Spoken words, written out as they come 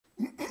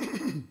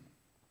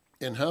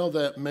and how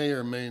that may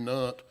or may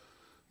not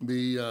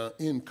be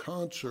in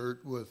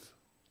concert with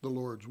the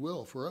Lord's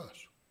will for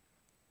us.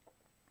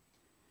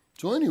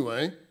 So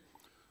anyway,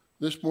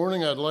 this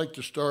morning I'd like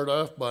to start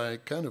off by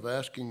kind of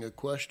asking a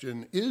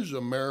question. Is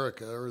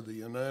America, or the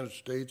United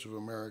States of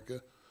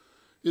America,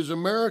 is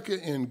America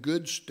in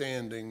good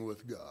standing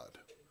with God?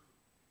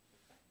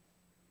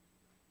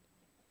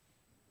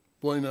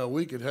 Boy, now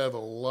we could have a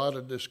lot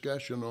of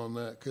discussion on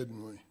that,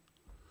 couldn't we?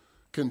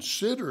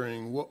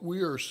 Considering what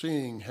we are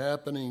seeing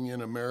happening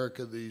in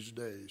America these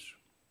days.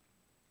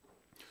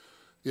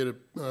 It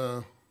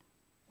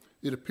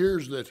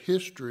appears that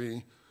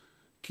history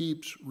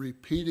keeps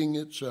repeating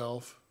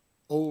itself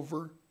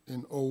over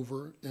and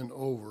over and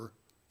over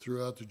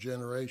throughout the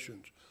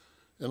generations.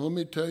 And let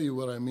me tell you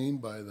what I mean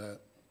by that.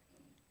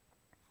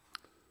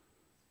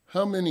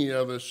 How many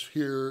of us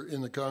here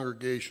in the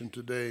congregation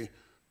today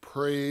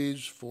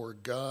prays for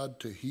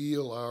God to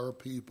heal our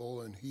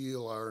people and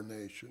heal our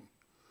nation?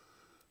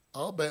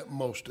 I'll bet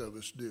most of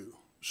us do,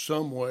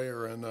 some way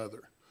or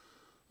another.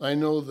 I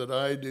know that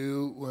I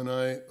do when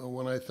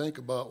I think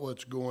about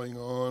what's going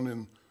on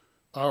in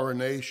our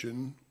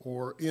nation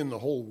or in the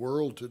whole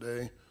world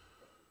today.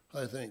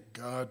 I think,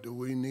 God, do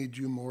we need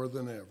you more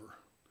than ever?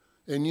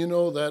 And you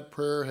know, that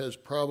prayer has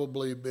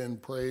probably been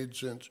prayed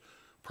since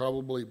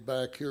probably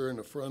back here in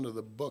the front of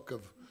the book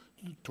of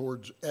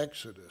towards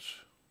Exodus.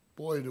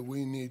 Boy, do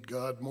we need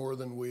God more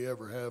than we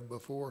ever have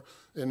before.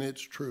 And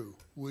it's true.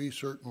 We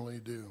certainly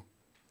do.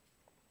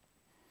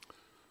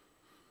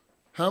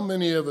 How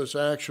many of us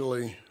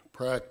actually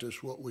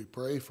practice what we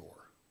pray for?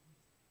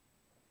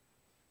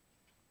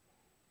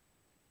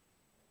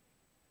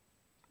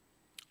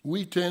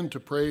 We tend to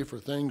pray for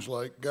things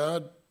like,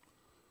 God,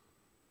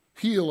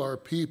 heal our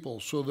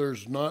people so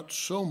there's not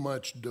so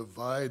much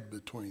divide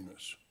between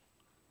us.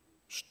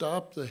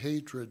 Stop the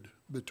hatred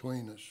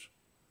between us.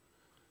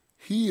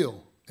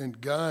 Heal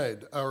and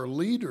guide our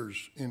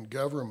leaders in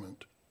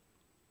government.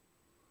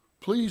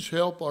 Please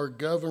help our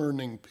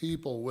governing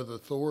people with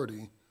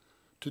authority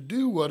to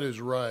do what is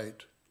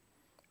right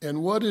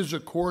and what is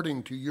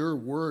according to your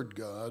word,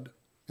 God,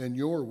 and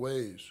your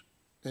ways,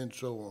 and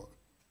so on.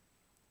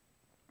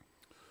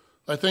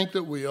 I think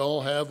that we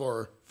all have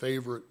our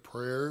favorite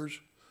prayers,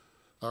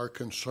 our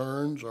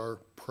concerns, our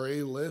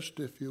pray list,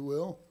 if you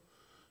will.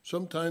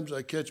 Sometimes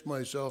I catch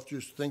myself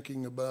just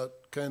thinking about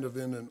kind of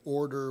in an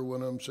order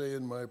when I'm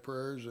saying my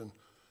prayers, and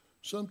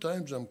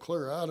sometimes I'm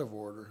clear out of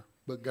order,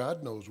 but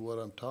God knows what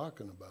I'm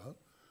talking about.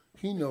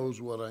 He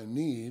knows what I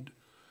need.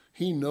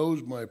 He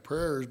knows my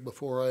prayers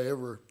before I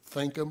ever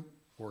think them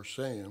or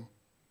say them.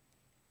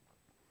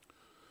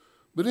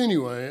 But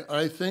anyway,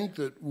 I think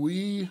that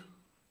we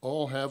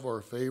all have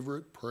our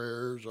favorite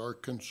prayers, our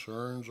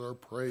concerns, our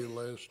pray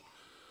list,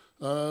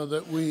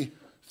 that we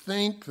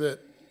think that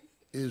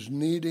is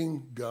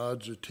needing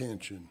God's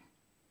attention.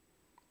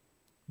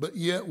 But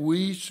yet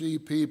we see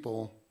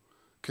people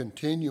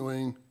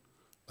continuing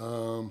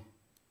to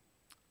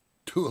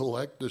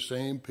elect the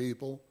same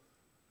people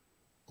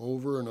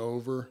over and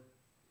over,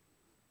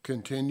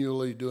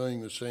 continually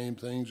doing the same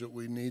things that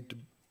we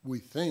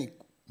think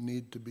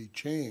need to be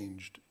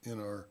changed in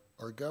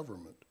our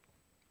government.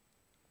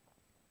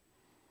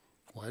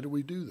 Why do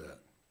we do that?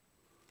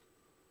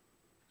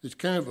 It's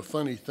kind of a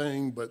funny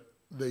thing, but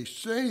they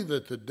say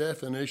that the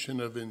definition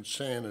of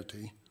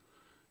insanity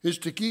is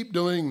to keep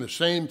doing the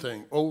same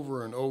thing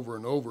over and over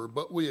and over,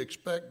 but we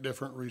expect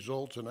different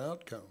results and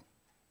outcome.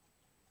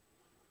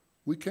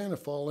 We kind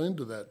of fall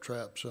into that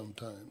trap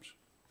sometimes.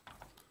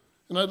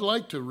 And I'd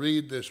like to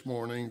read this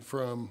morning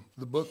from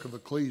the book of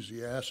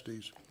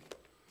Ecclesiastes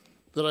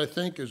that I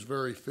think is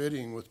very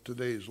fitting with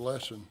today's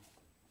lesson.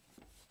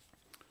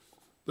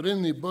 But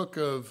in the book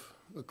of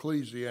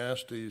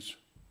Ecclesiastes,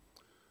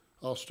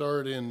 I'll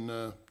start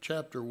in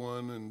chapter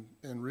 1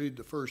 and read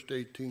the first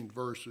 18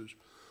 verses.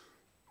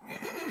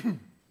 And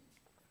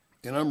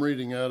I'm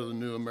reading out of the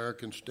New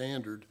American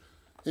Standard,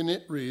 and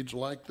it reads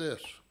like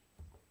this.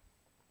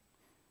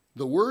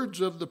 The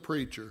words of the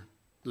preacher,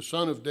 the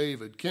son of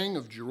David, king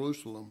of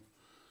Jerusalem,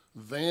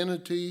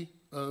 vanity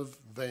of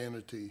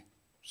vanity,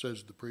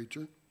 says the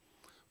preacher.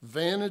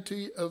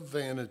 Vanity of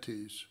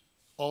vanities,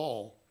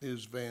 all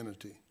is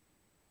vanity.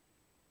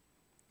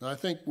 Now, I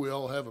think we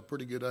all have a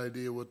pretty good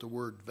idea what the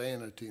word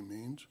vanity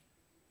means.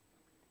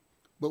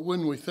 But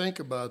when we think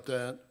about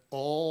that,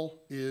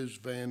 all is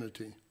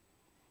vanity.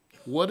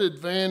 What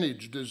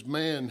advantage does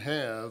man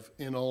have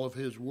in all of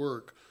his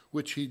work,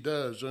 which he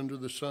does under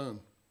the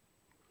sun?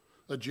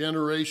 A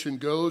generation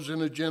goes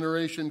and a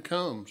generation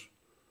comes,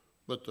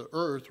 but the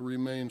earth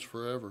remains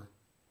forever.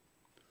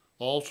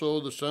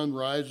 Also, the sun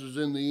rises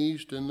in the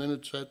east, and then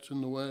it sets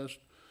in the west,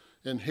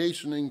 and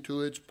hastening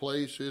to its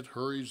place, it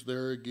hurries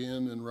there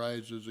again and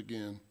rises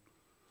again.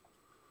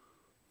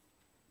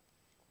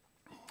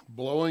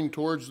 Blowing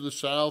towards the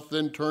south,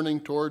 then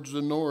turning towards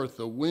the north,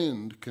 the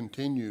wind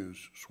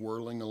continues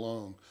swirling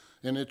along.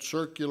 In its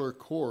circular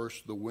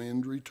course, the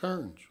wind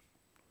returns.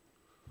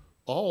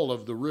 All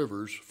of the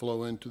rivers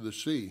flow into the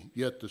sea,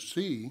 yet the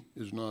sea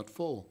is not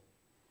full.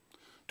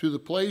 To the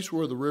place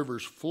where the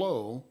rivers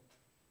flow,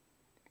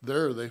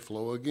 There they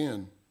flow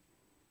again.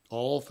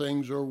 All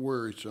things are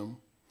wearisome.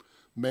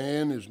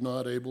 Man is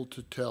not able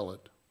to tell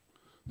it.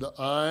 The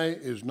eye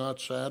is not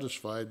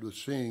satisfied with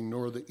seeing,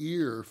 nor the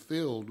ear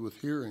filled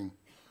with hearing.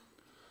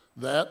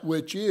 That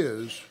which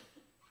is,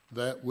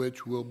 that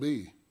which will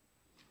be.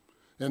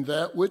 And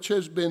that which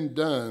has been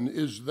done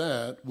is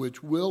that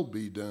which will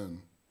be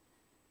done.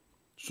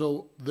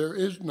 So there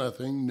is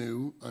nothing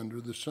new under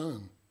the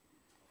sun.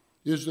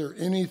 Is there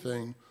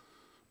anything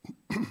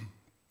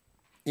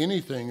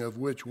of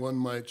which one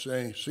might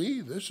say,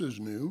 see, this is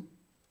new?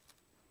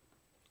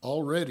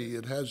 Already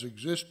it has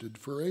existed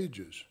for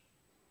ages,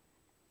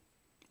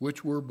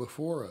 which were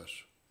before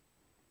us.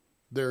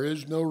 There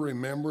is no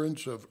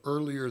remembrance of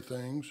earlier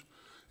things,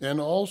 and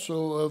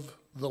also of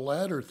the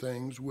latter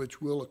things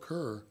which will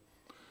occur.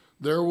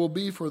 There will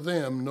be for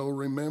them no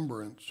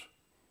remembrance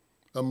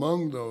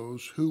among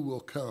those who will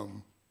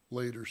come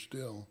later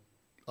still.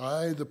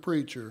 I, the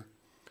preacher,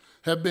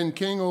 have been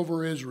king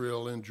over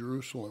Israel in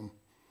Jerusalem,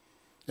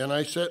 and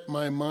I set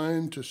my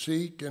mind to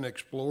seek and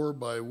explore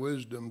by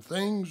wisdom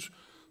things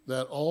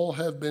that all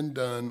have been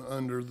done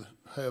under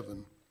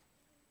heaven.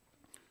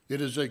 It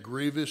is a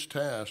grievous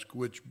task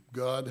which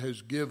God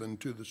has given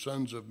to the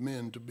sons of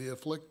men to be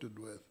afflicted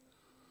with.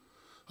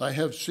 I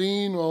have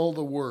seen all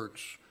the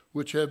works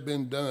which have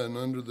been done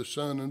under the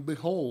sun, and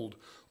behold,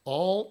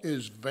 all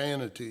is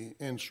vanity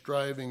and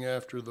striving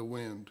after the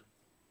wind.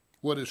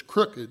 What is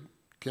crooked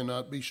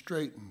cannot be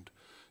straightened,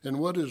 and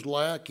what is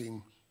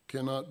lacking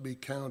cannot be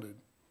counted.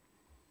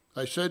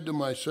 I said to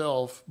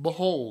myself,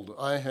 behold,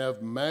 I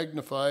have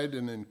magnified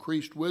and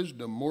increased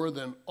wisdom more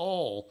than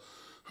all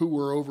who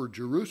were over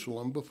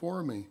Jerusalem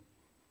before me.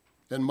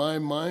 And my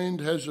mind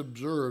has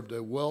observed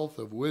a wealth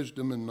of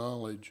wisdom and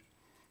knowledge.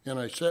 And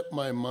I set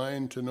my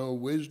mind to know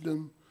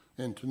wisdom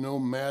and to know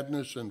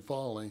madness and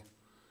folly.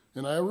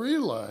 And I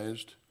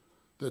realized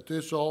that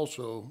this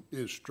also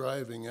is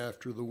striving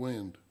after the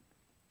wind.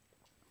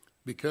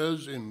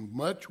 Because in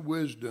much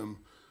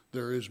wisdom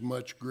there is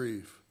much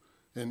grief.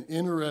 And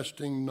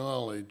interesting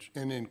knowledge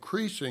and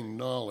increasing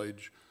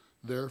knowledge,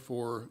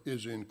 therefore,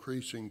 is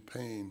increasing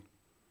pain.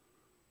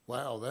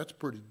 Wow, that's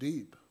pretty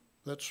deep.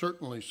 That's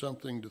certainly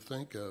something to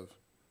think of.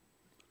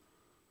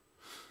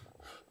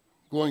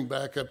 Going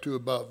back up to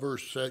about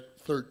verse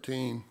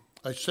 13,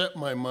 I set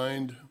my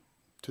mind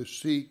to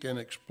seek and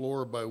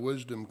explore by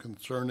wisdom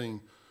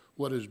concerning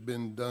what has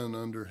been done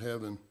under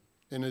heaven,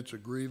 and it's a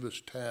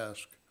grievous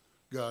task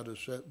God has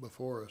set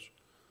before us.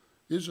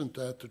 Isn't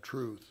that the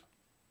truth?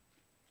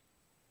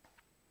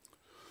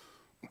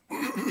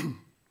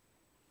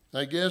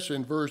 I guess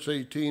in verse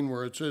 18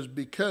 where it says,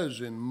 because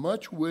in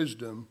much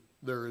wisdom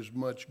there is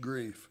much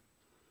grief,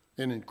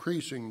 and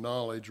increasing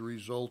knowledge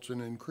results in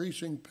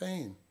increasing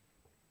pain.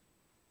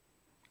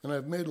 And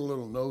I've made a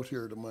little note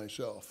here to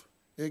myself,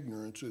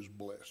 ignorance is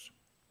bliss.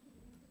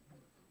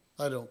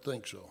 I don't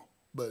think so,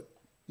 but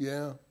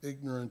yeah,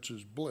 ignorance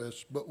is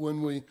bliss. But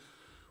when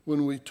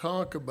we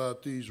talk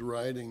about these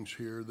writings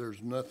here,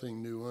 there's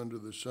nothing new under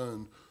the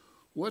sun.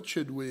 What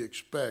should we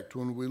expect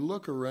when we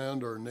look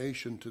around our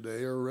nation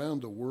today or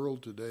around the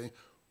world today?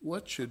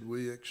 What should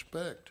we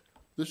expect?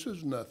 This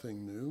is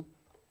nothing new.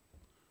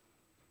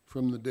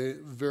 From the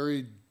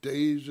very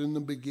days in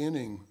the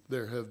beginning,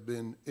 there have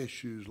been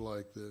issues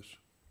like this.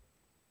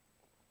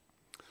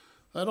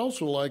 I'd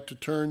also like to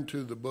turn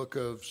to the book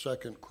of 2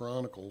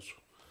 Chronicles,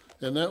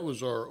 and that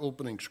was our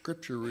opening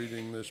scripture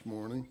reading this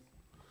morning.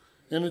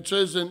 And it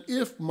says, and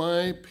if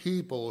my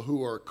people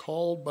who are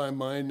called by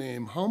my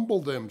name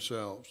humble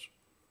themselves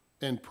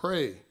and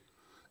pray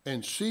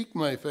and seek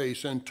my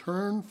face and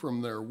turn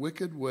from their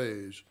wicked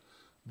ways,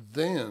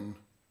 then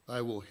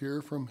I will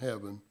hear from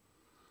heaven.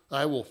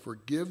 I will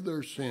forgive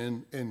their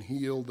sin and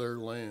heal their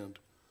land.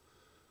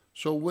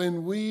 So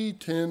when we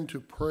tend to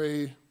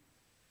pray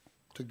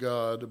to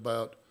God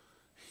about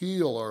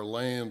heal our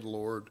land,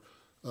 Lord,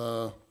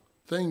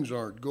 things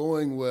aren't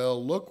going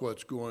well. Look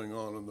what's going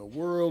on in the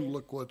world.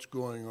 Look what's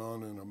going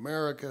on in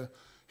America.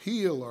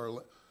 Heal our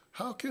land.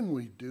 How can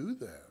we do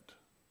that?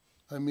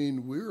 I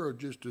mean, we're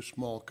just a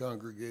small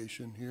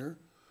congregation here.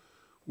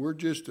 We're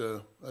just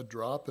a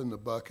drop in the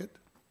bucket,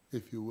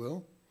 if you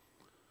will.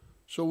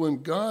 So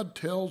when God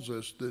tells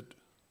us that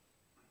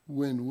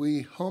when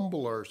we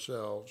humble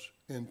ourselves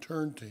and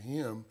turn to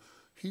Him,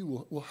 He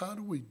will, well, how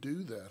do we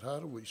do that? How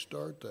do we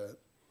start that?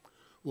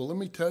 Well, let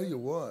me tell you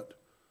what.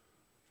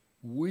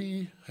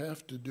 We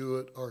have to do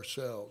it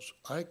ourselves.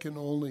 I can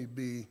only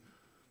be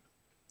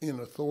in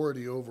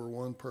authority over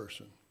one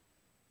person.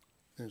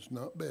 And it's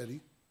not Betty.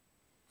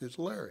 It's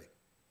Larry.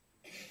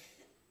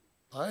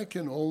 I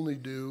can only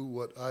do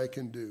what I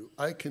can do.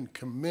 I can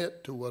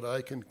commit to what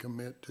I can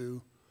commit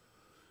to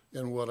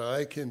and what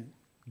I can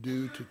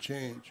do to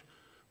change.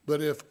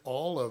 But if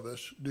all of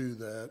us do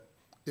that,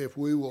 if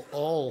we will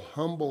all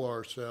humble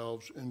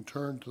ourselves and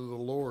turn to the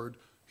Lord,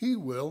 He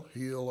will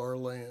heal our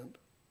land.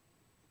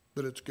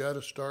 But it's got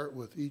to start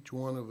with each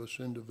one of us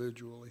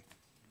individually.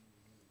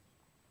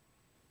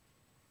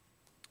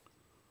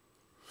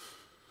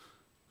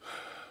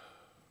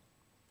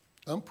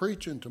 I'm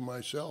preaching to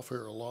myself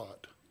here a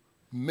lot.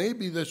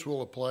 maybe this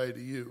will apply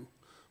to you,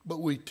 but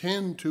we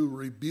tend to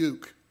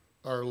rebuke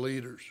our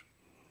leaders,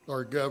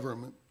 our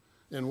government,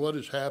 and what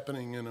is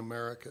happening in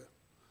America.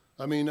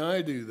 I mean,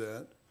 I do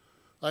that.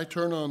 I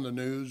turn on the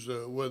news,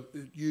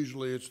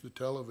 usually it's the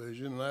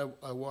television, and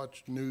I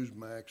watch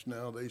Newsmax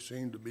now. They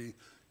seem to be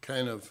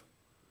kind of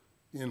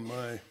in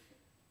my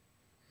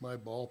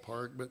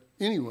ballpark. But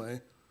anyway,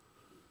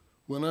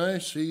 when I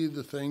see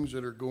the things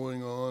that are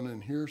going on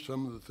and hear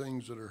some of the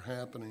things that are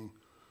happening,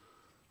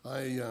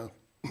 I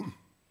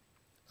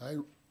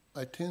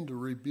tend to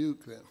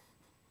rebuke them.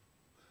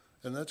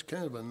 And that's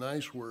kind of a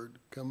nice word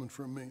coming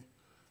from me.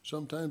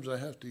 Sometimes I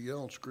have to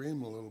yell and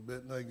scream a little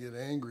bit, and I get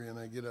angry and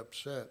I get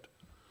upset.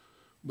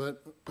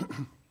 But,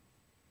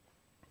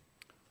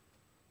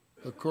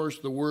 of course,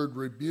 the word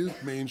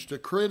rebuke means to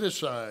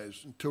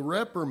criticize, to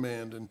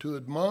reprimand, and to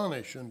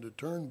admonish, and to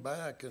turn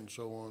back, and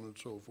so on and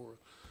so forth.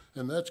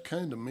 And that's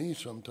kind of me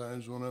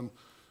sometimes when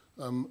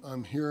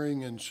I'm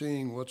hearing and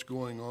seeing what's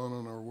going on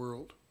in our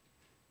world.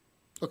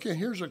 Okay,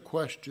 here's a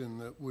question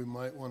that we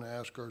might want to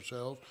ask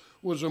ourselves.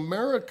 Was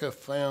America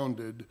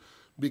founded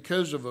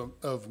because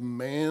of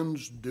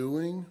man's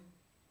doing?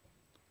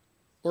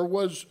 Or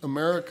was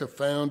America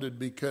founded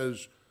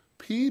because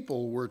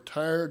people were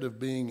tired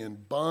of being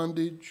in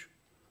bondage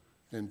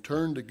and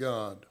turned to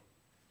God?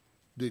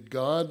 Did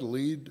God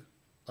lead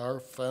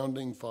our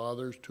founding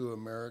fathers to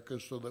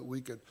America so that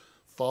we could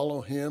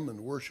follow him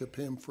and worship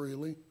him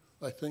freely?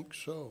 I think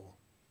so.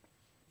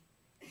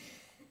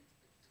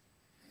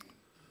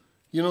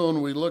 You know,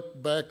 when we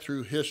look back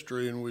through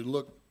history and we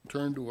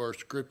turn to our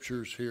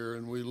scriptures here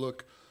and we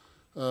look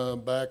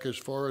back as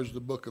far as the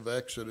book of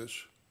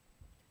Exodus,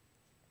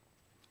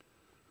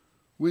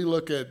 we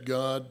look at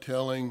God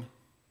telling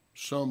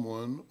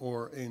someone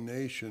or a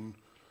nation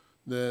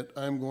that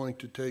I'm going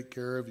to take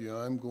care of you,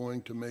 I'm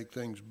going to make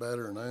things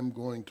better, and I'm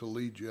going to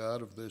lead you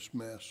out of this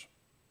mess.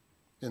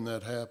 And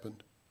that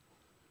happened.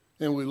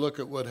 And we look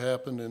at what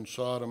happened in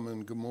Sodom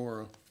and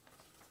Gomorrah.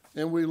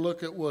 And we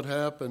look at what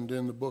happened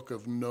in the book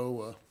of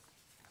Noah.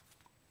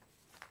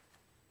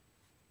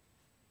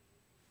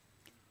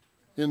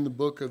 In the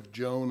book of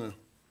Jonah.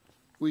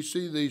 We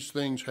see these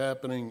things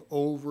happening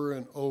over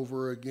and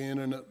over again,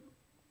 and it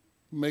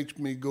makes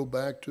me go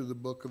back to the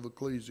book of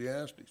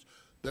Ecclesiastes.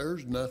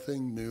 There's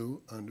nothing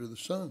new under the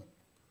sun.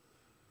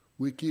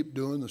 We keep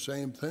doing the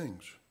same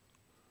things.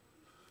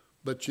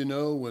 But you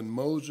know, when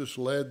Moses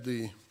led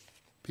the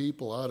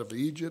people out of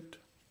Egypt,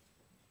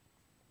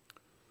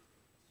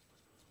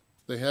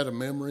 they had a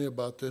memory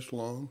about this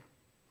long.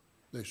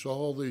 They saw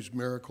all these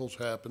miracles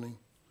happening.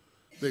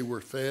 They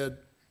were fed.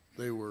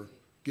 They were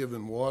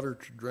given water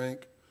to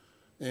drink.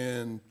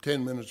 And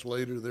 10 minutes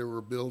later, they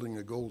were building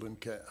a golden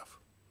calf.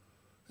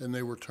 And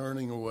they were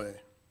turning away.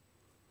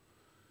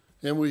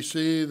 And we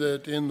see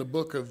that in the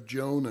book of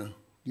Jonah,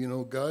 you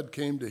know, God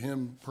came to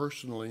him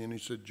personally and he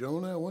said,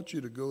 Jonah, I want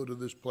you to go to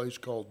this place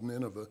called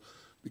Nineveh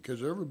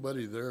because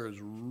everybody there is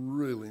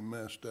really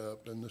messed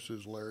up. And this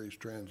is Larry's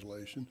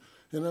translation.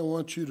 And I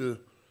want you to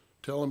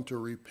tell them to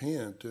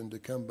repent and to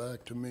come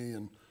back to me.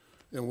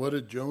 And what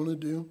did Jonah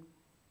do?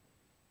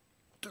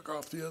 Took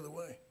off the other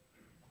way.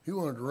 He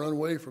wanted to run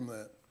away from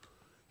that.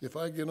 If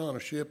I get on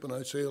a ship and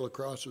I sail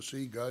across the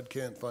sea, God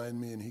can't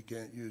find me and he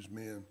can't use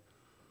me. And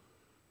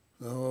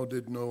oh,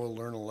 did Noah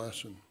learn a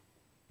lesson?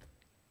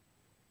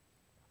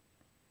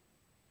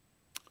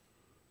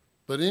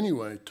 But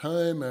anyway,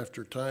 time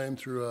after time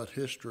throughout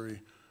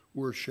history,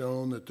 we're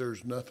shown that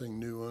there's nothing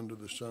new under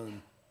the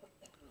sun.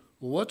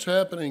 Well, what's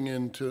happening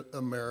into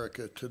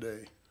America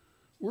today?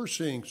 We're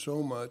seeing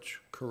so much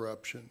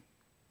corruption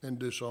and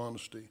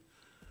dishonesty,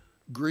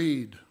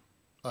 greed,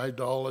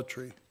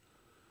 idolatry.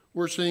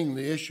 We're seeing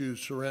the issues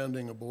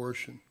surrounding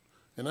abortion.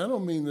 And I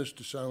don't mean this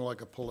to sound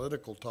like a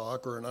political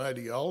talk or an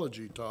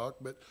ideology talk,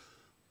 but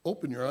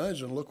open your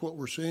eyes and look what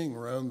we're seeing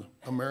around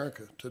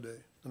America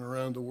today and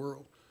around the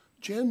world.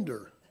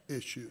 Gender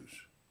issues,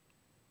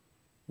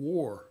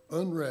 war,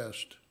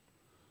 unrest,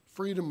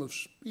 freedom of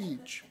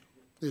speech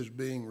is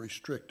being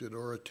restricted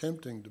or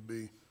attempting to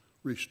be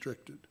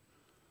restricted.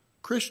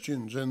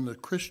 Christians and the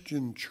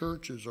Christian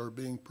churches are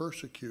being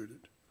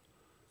persecuted.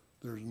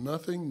 There's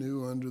nothing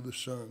new under the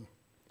sun.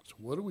 So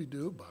what do we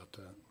do about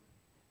that?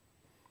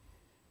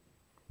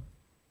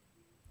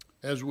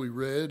 As we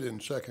read in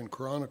 2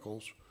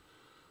 Chronicles,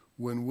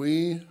 when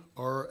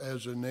are we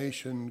as a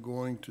nation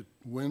going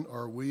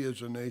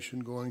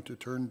to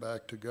turn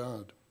back to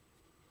God?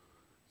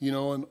 You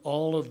know, in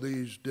all of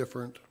these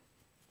different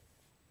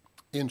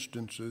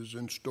instances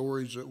and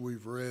stories that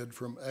we've read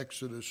from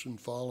Exodus and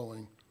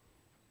following,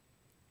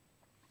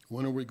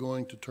 when are we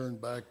going to turn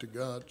back to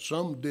God?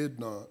 Some did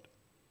not.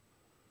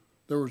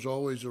 There was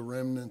always a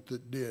remnant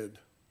that did.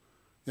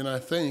 And I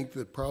think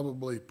that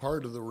probably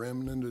part of the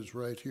remnant is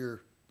right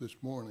here this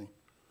morning,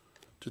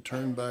 to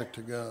turn back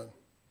to God.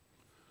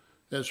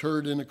 As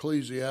heard in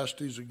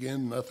Ecclesiastes,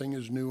 again, nothing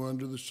is new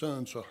under the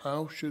sun. So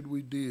how should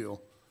we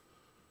deal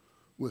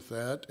with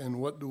that,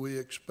 and what do we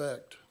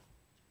expect?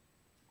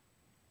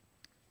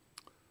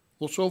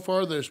 Well, so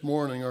far this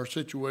morning, our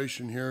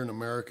situation here in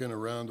America and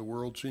around the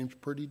world seems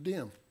pretty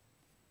dim.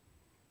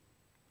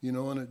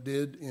 and it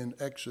did in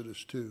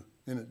Exodus too,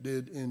 and it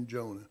did in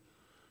Jonah,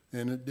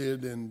 and it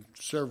did in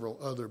several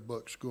other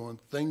books going,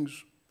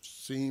 things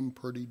seem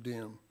pretty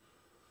dim.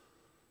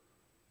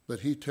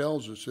 But he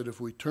tells us that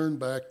if we turn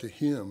back to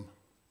him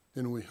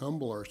and we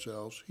humble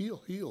ourselves,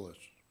 he'll heal us.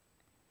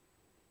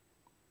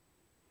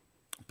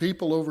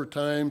 People over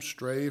time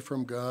stray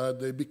from God.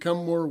 They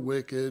become more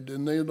wicked,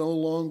 and they no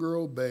longer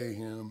obey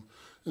him,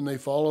 and they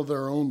follow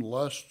their own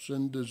lusts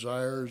and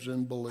desires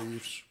and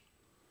beliefs.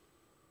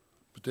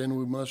 But then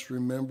we must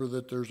remember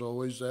that there's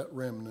always that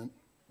remnant.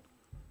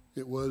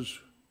 It was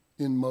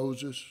in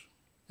Moses,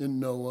 in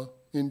Noah,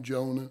 in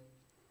Jonah.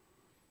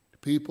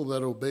 People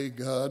that obey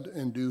God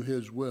and do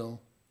his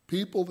will.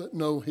 People that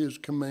know his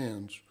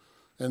commands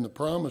and the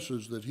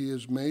promises that he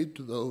has made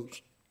to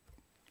those,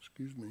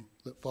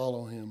 that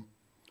follow him.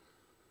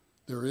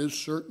 There is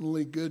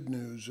certainly good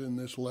news in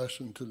this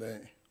lesson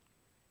today.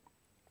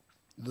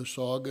 The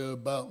saga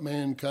about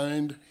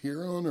mankind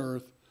here on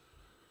earth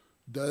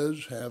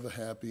does have a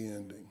happy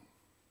ending.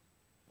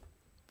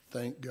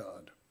 Thank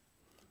God.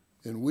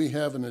 And we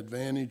have an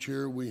advantage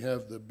here. We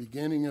have the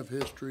beginning of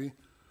history.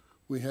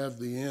 We have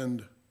the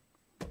end.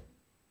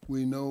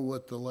 We know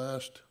what the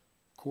last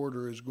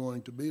quarter is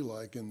going to be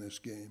like in this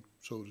game,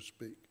 so to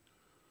speak.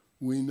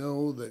 We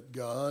know that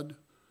God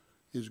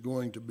is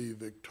going to be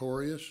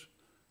victorious,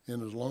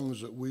 and as long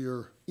as that we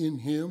are in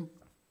him,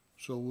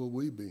 so will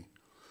we be.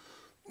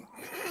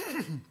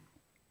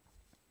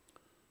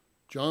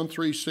 John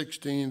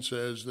 3:16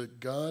 says that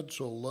God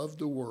so loved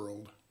the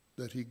world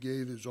that he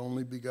gave his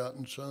only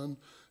begotten Son,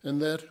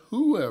 and that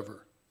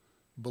whoever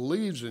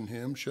believes in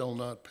him shall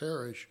not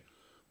perish,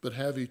 but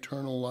have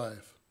eternal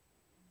life.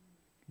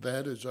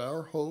 That is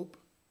our hope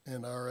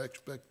and our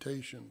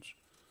expectations.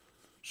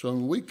 So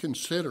when we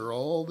consider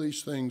all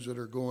these things that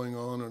are going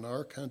on in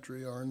our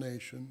country, our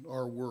nation,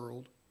 our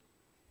world,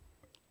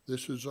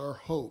 this is our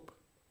hope.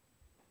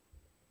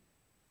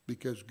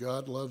 Because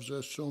God loves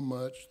us so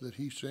much that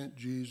he sent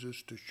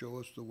Jesus to show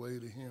us the way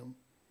to him.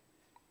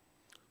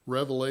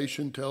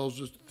 Revelation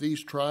tells us that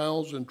these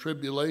trials and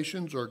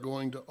tribulations are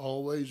going to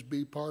always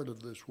be part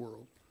of this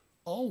world.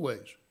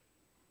 Always.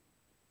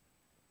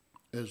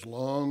 As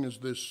long as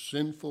this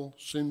sinful,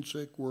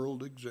 sin-sick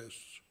world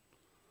exists.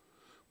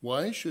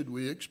 Why should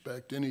we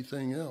expect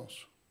anything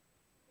else?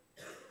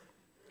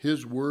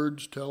 His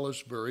words tell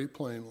us very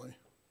plainly.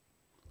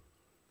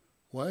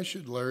 Why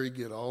should Larry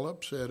get all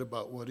upset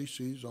about what he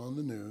sees on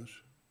the news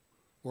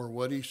or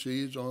what he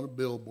sees on a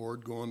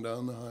billboard going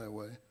down the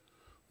highway?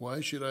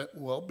 Why should I?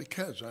 Well,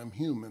 because I'm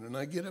human and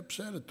I get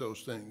upset at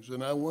those things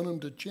and I want them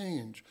to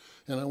change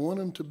and I want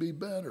them to be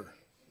better.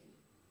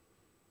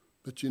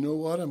 But you know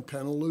what? I'm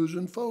kind of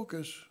losing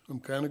focus. I'm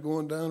kind of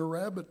going down a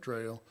rabbit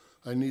trail.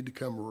 I need to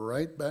come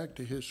right back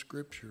to his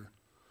scripture.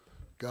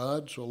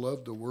 God so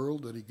loved the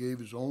world that he gave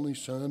his only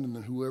Son, and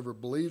that whoever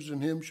believes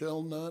in him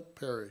shall not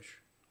perish,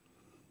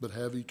 but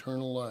have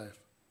eternal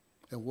life.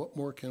 And what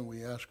more can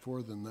we ask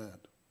for than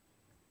that?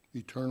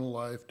 Eternal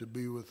life to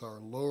be with our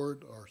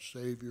Lord, our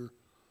Savior,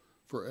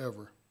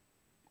 forever.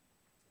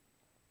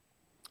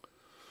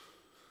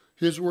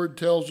 His word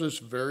tells us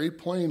very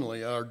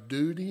plainly our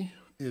duty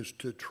is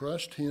to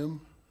trust him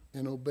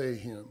and obey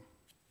him,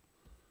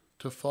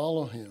 to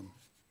follow him,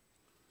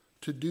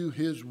 to do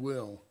his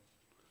will.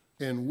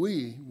 And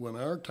we, when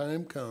our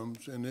time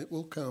comes, and it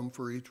will come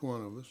for each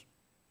one of us,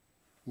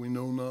 we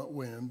know not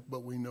when,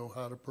 but we know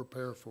how to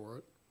prepare for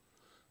it.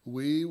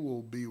 We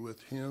will be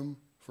with him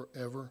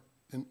forever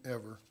and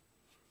ever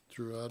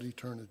throughout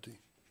eternity.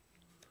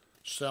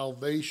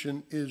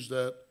 Salvation is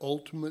that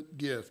ultimate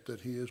gift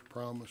that he has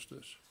promised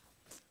us.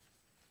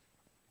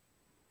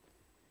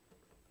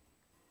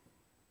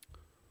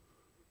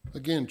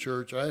 Again,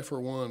 church, I,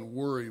 for one,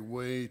 worry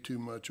way too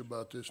much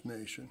about this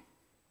nation.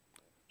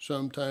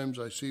 Sometimes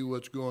I see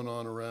what's going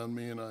on around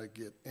me and I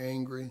get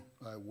angry,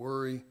 I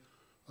worry,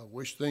 I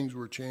wish things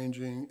were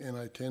changing, and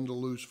I tend to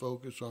lose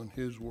focus on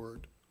his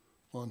word,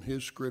 on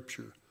his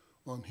scripture,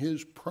 on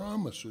his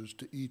promises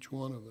to each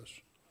one of us.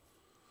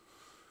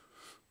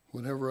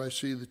 Whenever I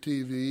see the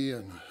TV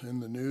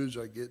and the news,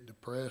 I get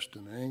depressed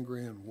and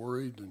angry and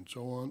worried and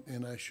so on,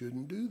 and I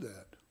shouldn't do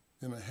that.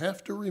 And I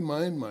have to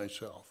remind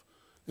myself,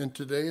 and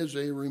today is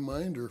a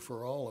reminder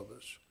for all of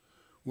us.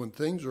 When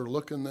things are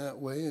looking that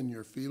way and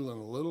you're feeling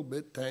a little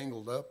bit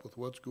tangled up with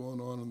what's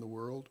going on in the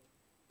world,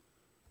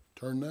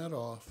 turn that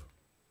off.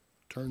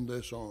 Turn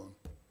this on.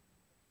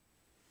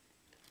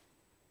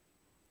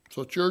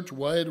 So, church,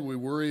 why do we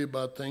worry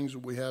about things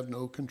that we have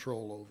no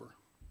control over?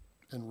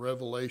 And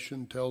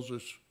Revelation tells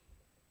us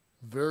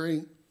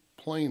very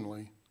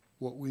plainly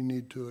what we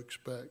need to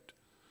expect.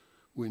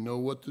 We know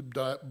what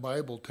the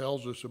Bible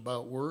tells us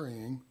about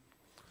worrying.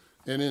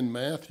 And in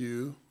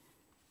Matthew,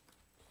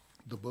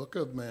 the book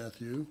of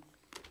Matthew,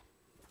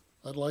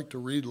 I'd like to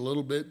read a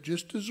little bit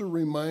just as a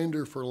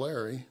reminder for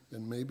Larry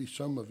and maybe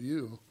some of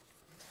you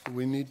that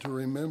we need to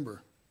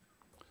remember.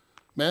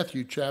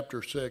 Matthew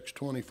chapter 6,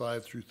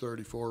 25 through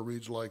 34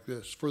 reads like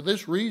this. For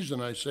this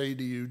reason I say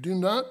to you, do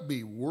not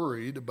be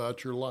worried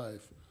about your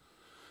life,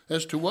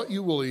 as to what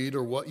you will eat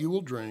or what you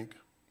will drink,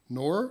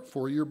 nor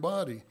for your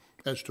body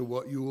as to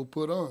what you will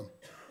put on.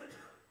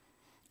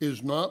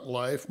 Is not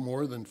life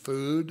more than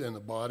food, and the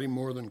body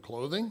more than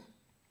clothing?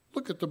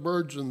 Look at the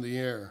birds in the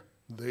air.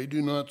 They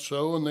do not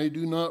sow, and they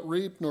do not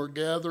reap, nor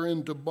gather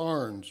into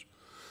barns,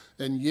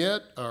 and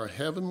yet our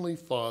heavenly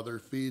Father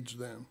feeds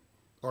them.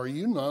 Are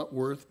you not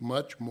worth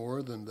much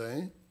more than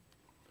they?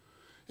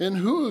 And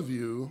who of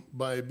you,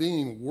 by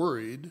being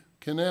worried,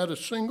 can add a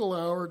single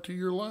hour to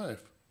your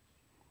life?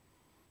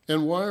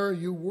 And why are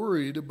you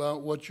worried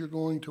about what you're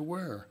going to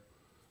wear?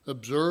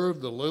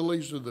 Observe the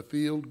lilies of the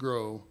field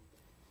grow.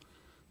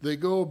 They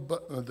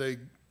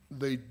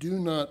do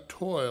not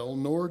toil,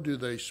 nor do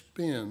they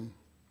spin.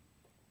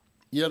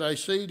 Yet I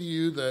say to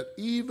you that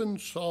even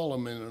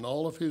Solomon in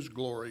all of his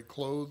glory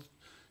clothed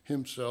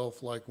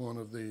himself like one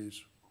of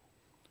these.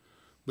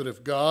 But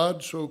if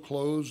God so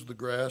clothes the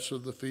grass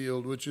of the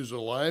field, which is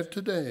alive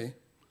today,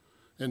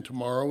 and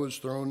tomorrow is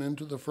thrown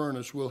into the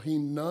furnace, will he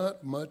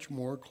not much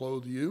more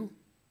clothe you?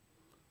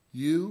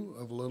 You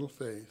of little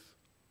faith.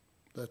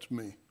 That's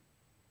me.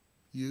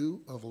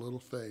 You of little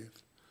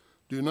faith.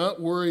 Do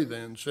not worry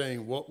then,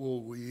 saying, what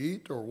will we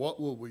eat, or what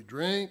will we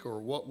drink,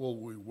 or what will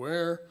we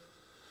wear?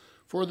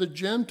 For the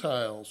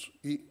Gentiles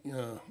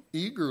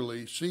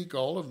eagerly seek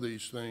all of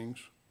these things,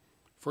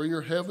 for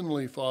your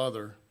heavenly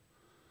Father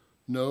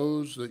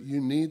knows that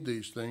you need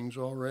these things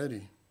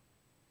already.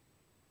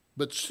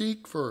 But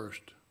seek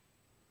first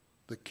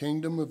the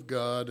kingdom of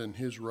God and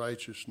his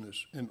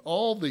righteousness, and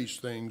all these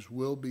things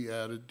will be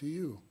added to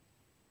you.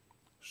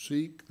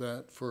 Seek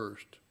that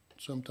first.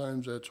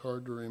 Sometimes that's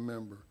hard to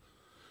remember.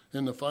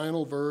 In the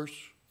final verse,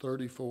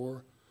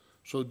 34,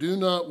 so do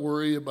not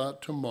worry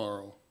about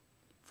tomorrow,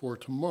 for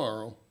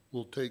tomorrow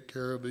will take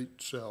care of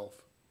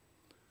itself.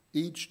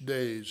 Each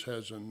day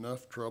has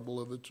enough trouble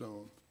of its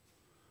own.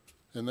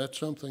 And that's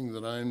something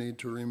that I need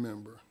to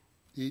remember.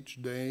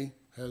 Each day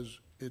has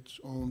its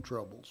own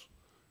troubles,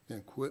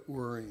 and quit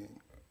worrying.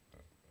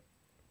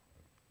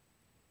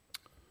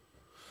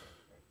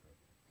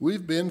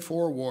 We've been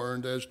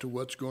forewarned as to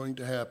what's going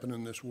to happen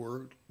in this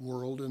world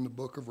in the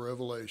book of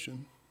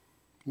Revelation.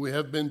 We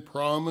have been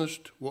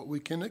promised what we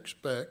can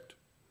expect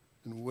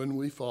and when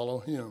we follow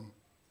him.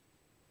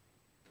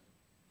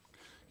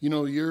 You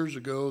know, years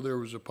ago there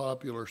was a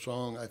popular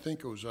song, I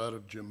think it was out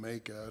of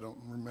Jamaica, I don't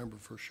remember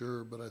for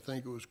sure, but I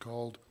think it was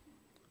called,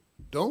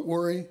 Don't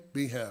Worry,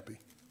 Be Happy.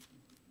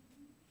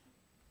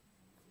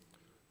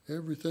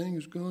 Everything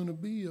is going to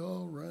be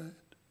all right.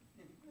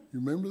 You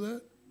remember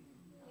that?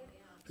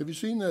 Have you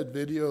seen that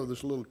video of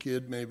this little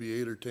kid, maybe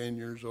 8 or 10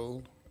 years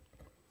old?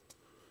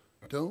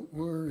 Don't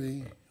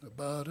worry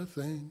about a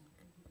thing.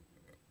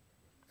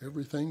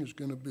 Everything is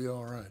going to be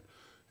all right.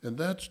 And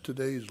that's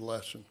today's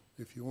lesson.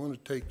 If you want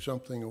to take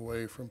something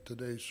away from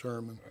today's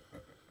sermon,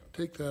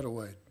 take that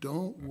away.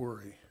 Don't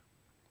worry.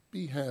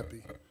 Be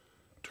happy.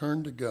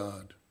 Turn to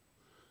God.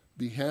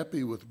 Be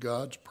happy with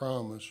God's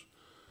promise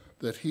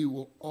that he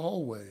will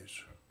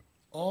always,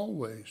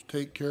 always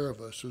take care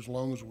of us as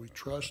long as we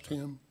trust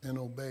him and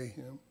obey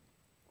him.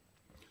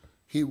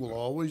 He will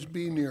always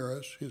be near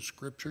us. His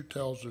scripture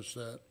tells us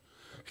that.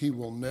 He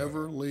will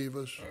never leave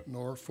us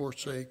nor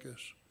forsake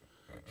us.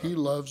 He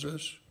loves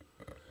us,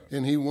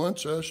 and he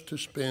wants us to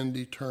spend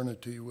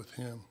eternity with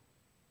him.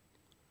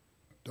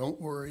 Don't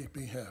worry,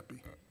 be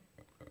happy.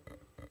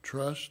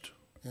 Trust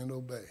and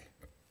obey.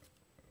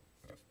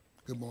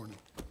 Good morning.